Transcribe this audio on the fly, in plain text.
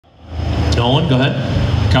Nolan, go ahead.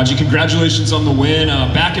 Khadzhi, congratulations on the win.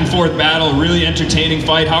 Back and forth battle, really entertaining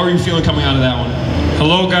fight. How are you feeling coming out of that one?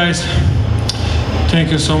 Hello guys,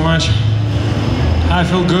 thank you so much. I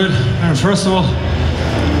feel good, and first of all,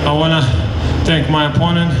 I want to thank my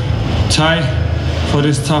opponent, Tai, for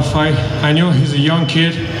this tough fight. I knew he's a young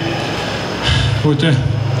kid with a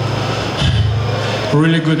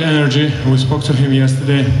really good energy. We spoke to him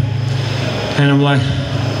yesterday, and I'm like,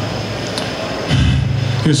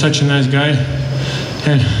 you're such a nice guy,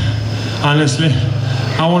 and honestly,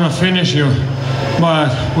 I want to finish you,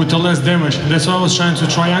 but with the less damage. That's why I was trying to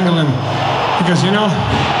triangle him, because you know,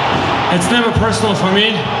 it's never personal for me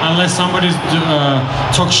unless somebody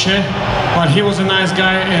talks shit, but he was a nice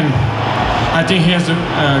guy, and I think he has a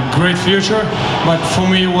great future. But for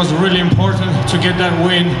me, it was really important to get that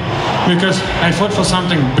win, because I fought for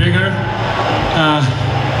something bigger,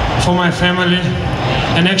 for my family,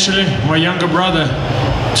 and actually my younger brother,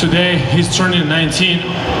 today he's turning 19,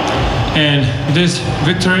 and this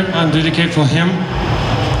victory I'm dedicated for him.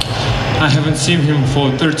 I haven't seen him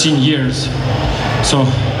for 13 years. So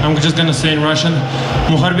I'm just gonna say in Russian,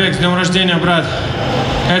 Muharbek, с днем рождения, брат.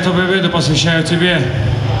 Эту победу посвящаю тебе.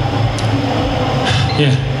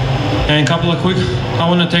 Yeah. And a couple of quick, I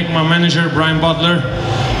want to thank my manager, Brian Butler,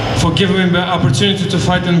 for giving me the opportunity to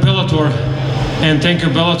fight in Bellator. And thank you,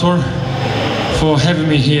 Bellator, for having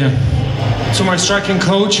me here. To my striking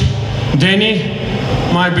coach, Danny,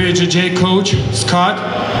 my BJJ coach, Scott,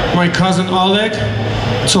 my cousin Oleg,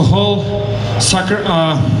 to whole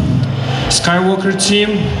Skywalker team,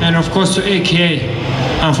 and of course to AKA.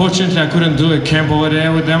 Unfortunately, I couldn't do a camp over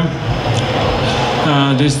there with them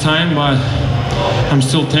this time, but I'm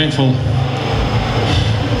still thankful.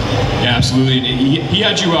 Yeah, absolutely. He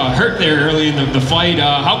had you hurt there early in the fight.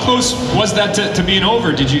 How close was that to being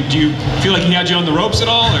over? Do you feel like he had you on the ropes at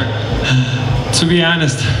all? Or? To be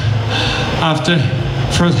honest, after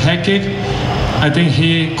first head kick, I think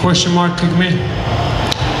he question mark kicked me,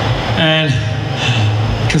 and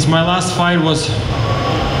because my last fight was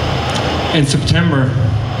in September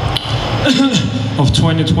of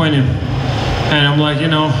 2020, and I'm like, you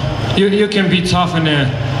know, you can be tough in a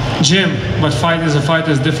gym, but fight is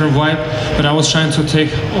a different vibe. But I was trying to take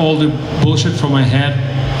all the bullshit from my head,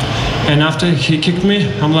 and after he kicked me,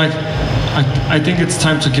 I'm like, I think it's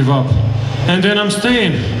time to give up. And then I'm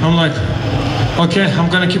staying. I'm like, okay, I'm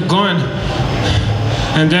gonna keep going.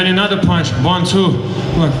 And then another punch, 1, 2.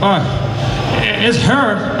 I'm like, fuck, it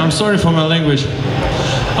hurt. I'm sorry for my language.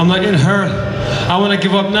 I'm like, it hurt. I wanna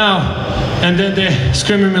give up now. And then they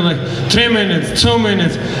scream at me like, 3 minutes, 2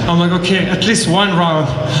 minutes. I'm like, okay, at least 1 round.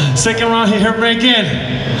 Second round, he hurt me again.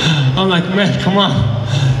 I'm like, man, come on.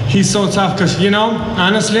 He's so tough, because, you know,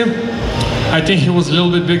 honestly, I think he was a little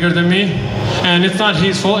bit bigger than me. And it's not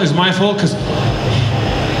his fault, it's my fault, because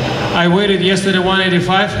I weighted yesterday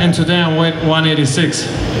 185, and today I'm weight 186.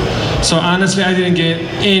 So honestly, I didn't get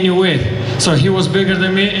any weight. So he was bigger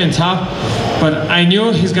than me and tough, but I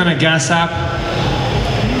knew he's gonna gas up.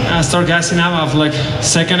 I start gassing up of like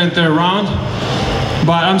second and third round,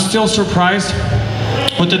 but I'm still surprised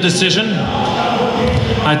with the decision.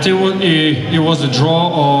 I think it was a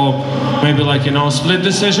draw, or maybe like, you know, split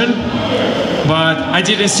decision, but I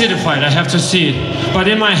didn't see the fight. I have to see it. But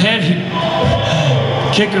in my head, he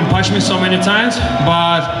kicked and punched me so many times,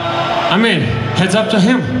 but I mean, heads up to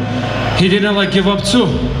him. He didn't like give up too.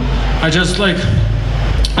 I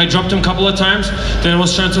dropped him a couple of times, then I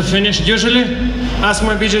was trying to finish. Usually, ask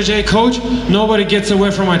my BJJ coach, nobody gets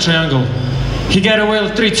away from my triangle. He got away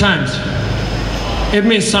 3 times. It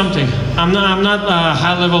means something. I'm not a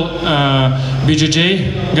high-level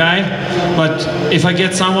BJJ guy, but if I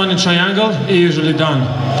get someone in triangle, it's usually done.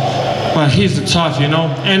 But he's tough, you know.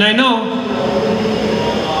 And I know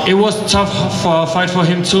it was a tough fight for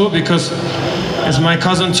him too, because as my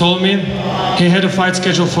cousin told me, he had a fight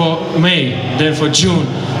scheduled for May, then for June,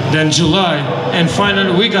 then July, and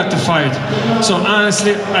finally we got the fight. So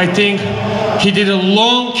honestly, I think he did a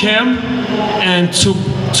long camp, and to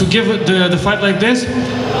give the fight like this,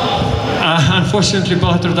 unfortunately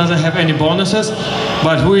Bellator doesn't have any bonuses,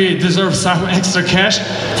 but we deserve some extra cash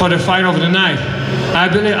for the fight of the night.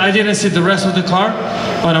 I didn't see the rest of the card,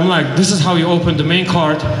 but I'm like, this is how you open the main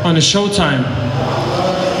card on the Showtime.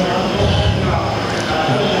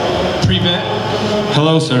 Pre-vet.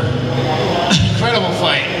 Hello, sir. Incredible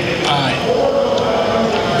fight.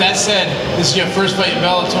 That said, this is your first fight in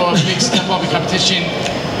Bellator, big step up in competition.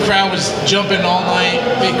 Crowd was jumping all night,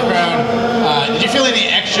 big crowd. Did you feel any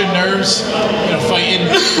extra nerves, you know, fighting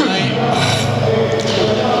tonight?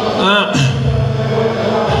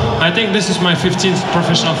 I think this is my 15th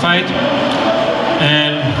professional fight,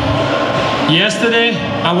 and Yesterday,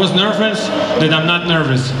 I was nervous that I'm not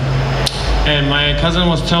nervous. And my cousin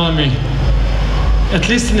was telling me, at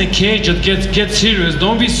least in the cage, get serious,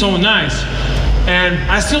 don't be so nice. And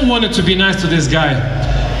I still wanted to be nice to this guy.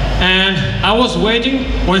 And I was waiting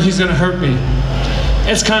when he's gonna hurt me.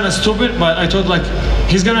 It's kind of stupid, but I thought like,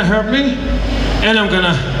 he's gonna hurt me, and I'm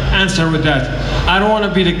gonna answer with that. I don't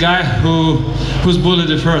wanna be the guy who's bullied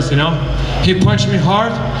at first, you know? He punched me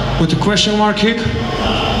hard with a question mark kick.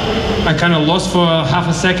 I kind of lost for half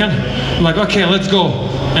a second. I'm like, okay, let's go.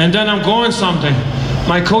 And then I'm going something.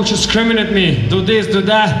 My coach is screaming at me, do this, do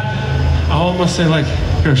that. I almost say like,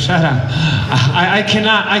 here, shut up. I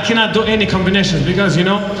cannot do any combinations because, you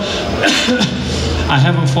know, I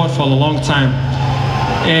haven't fought for a long time.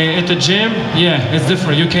 At the gym, yeah, it's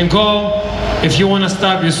different. You can go, if you want to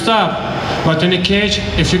stop, you stop. But in the cage,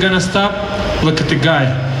 if you're gonna stop, look at the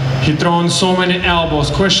guy. He throwing so many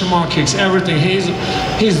elbows, question mark kicks, everything.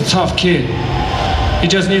 He's a tough kid. He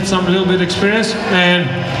just needs some little bit experience, and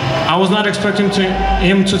I was not expecting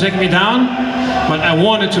him to take me down, but I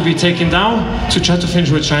wanted to be taken down to try to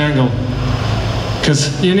finish with triangle.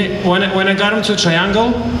 Because when I got him to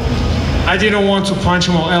triangle, I didn't want to punch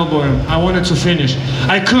him or elbow him. I wanted to finish.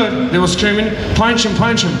 I could. They were screaming, punch him,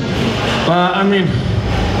 punch him. But I mean,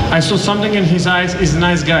 I saw something in his eyes. He's a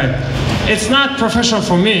nice guy. It's not professional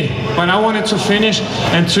for me, but I wanted to finish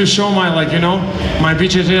and to show my, like, you know, my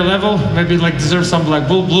BJJ level, maybe like deserve some like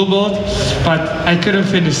blue belt, but I couldn't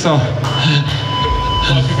finish, so.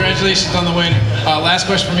 Well, congratulations on the win. Last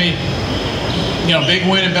question for me. You know, big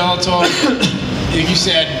win in Bellator. Like you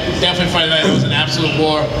said, definitely fight night. It was an absolute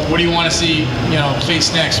war. What do you want to see, you know,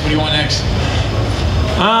 face next? What do you want next?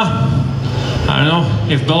 I don't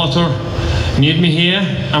know. If Bellator need me here,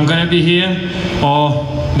 I'm gonna be here, or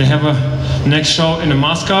they have a next show in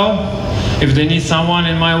Moscow. If they need someone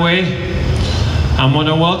in my way, I'm more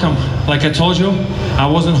than welcome. Like I told you, I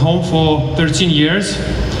wasn't home for 13 years,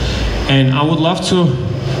 and I would love to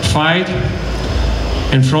fight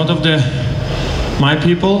in front of my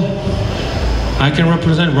people. I can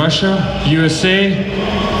represent Russia, USA.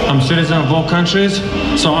 I'm citizen of both countries,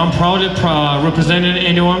 so I'm proudly representing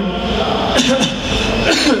anyone.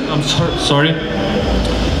 I'm sorry.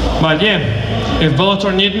 But yeah, if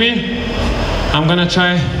Bellator need me, I'm gonna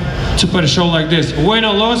try to put a show like this. Win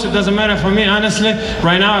or lose, it doesn't matter for me, honestly.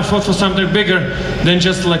 Right now I fought for something bigger than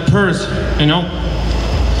just like purse, you know?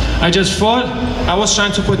 I just fought, I was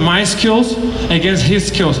trying to put my skills against his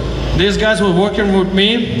skills. These guys were working with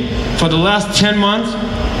me for the last 10 months,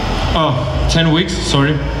 10 weeks,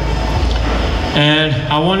 sorry. And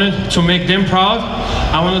I wanted to make them proud.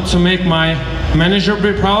 I wanted to make my manager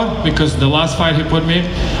be proud, because the last fight he put me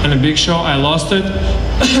in a big show, I lost it.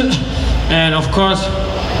 And of course,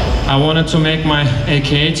 I wanted to make my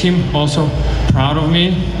AKA team also proud of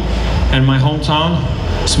me and my hometown,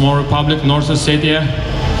 small republic, North Ossetia.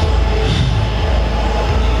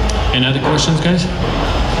 Any other questions, guys?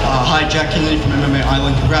 Hi, Jack Kinley from MMA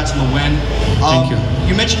Island. Congrats on the win. Thank you.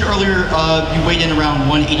 You mentioned earlier you weighed in around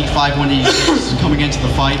 185, 186 coming into the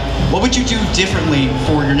fight. What would you do differently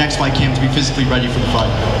for your next fight camp to be physically ready for the fight?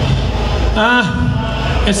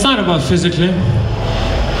 It's not about physically.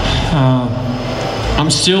 I'm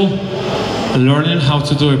still learning how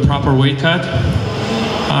to do a proper weight cut.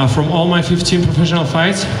 From all my 15 professional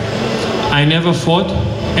fights, I never fought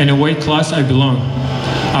in a weight class I belong.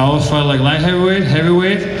 I always fought like light heavyweight,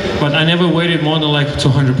 heavyweight, but I never weighted more than like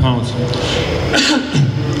 200 pounds.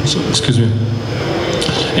 So, excuse me.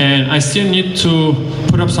 And I still need to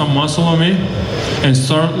put up some muscle on me and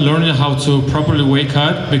start learning how to properly weight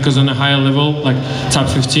cut, because on a higher level, like top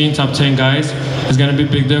 15, top 10 guys, it's gonna be a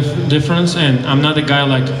big difference. And I'm not a guy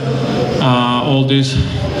like all these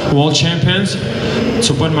world champions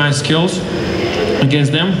to put my skills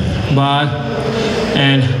against them.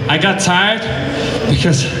 And I got tired,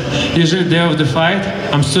 because usually the day of the fight,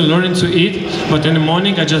 I'm still learning to eat, but in the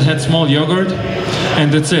morning I just had small yogurt,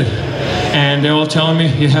 and that's it. And they're all telling me,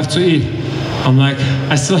 you have to eat. I'm like,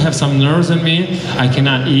 I still have some nerves in me, I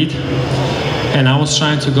cannot eat. And I was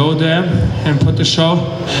trying to go there and put the show,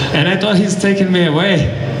 and I thought he's taking me away.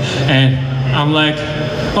 And I'm like,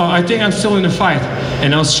 oh, I think I'm still in the fight.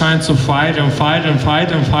 And I was trying to fight and fight and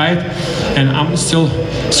fight and fight, and I'm still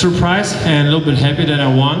surprised and a little bit happy that I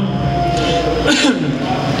won.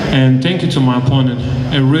 And thank you to my opponent.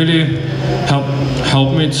 It really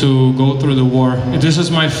helped me to go through the war. This is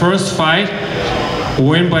my first fight,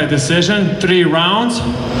 win by decision, 3 rounds.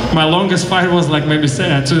 My longest fight was like maybe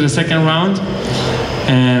to the second round.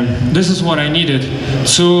 And this is what I needed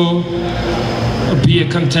to be a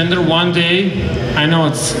contender one day. I know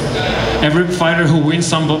it's every fighter who wins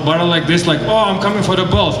some battle like this, like, oh, I'm coming for the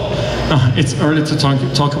belt. It's early to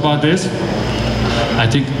talk about this. I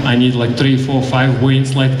think I need like 3, 4, 5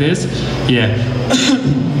 wins like this. Yeah,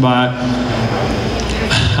 but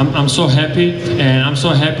I'm so happy, and I'm so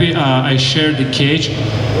happy I shared the cage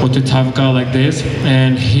with a tough guy like this,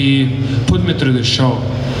 and he put me through the show.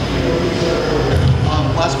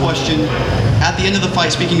 Last question. At the end of the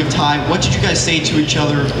fight, speaking of Ty, what did you guys say to each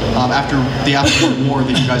other after the afterward war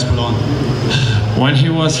that you guys put on? When he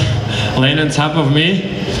was laying on top of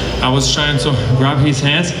me, I was trying to grab his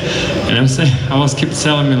hands, and I was keep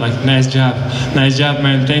telling me like, nice job,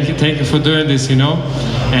 man, thank you for doing this, you know.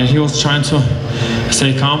 And he was trying to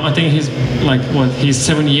stay calm. I think he's like, what, he's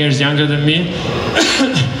 7 years younger than me.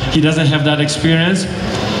 He doesn't have that experience,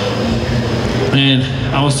 and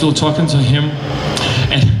I was still talking to him.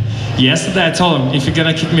 And yesterday I told him, if you're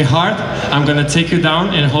gonna kick me hard, I'm gonna take you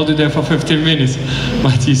down and hold you there for 15 minutes.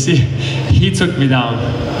 But you see, he took me down.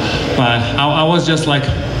 But I was just like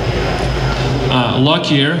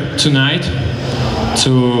luckier tonight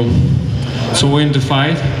to win the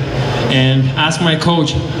fight. And ask my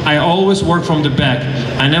coach, I always work from the back.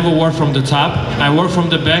 I never work from the top. I work from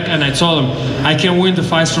the back, and I told him, I can win the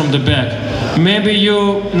fights from the back. Maybe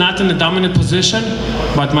you're not in the dominant position,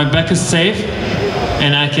 but my back is safe,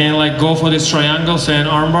 and I can like go for these triangles and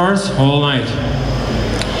arm bars all night.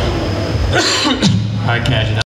 All right, Khadzhi.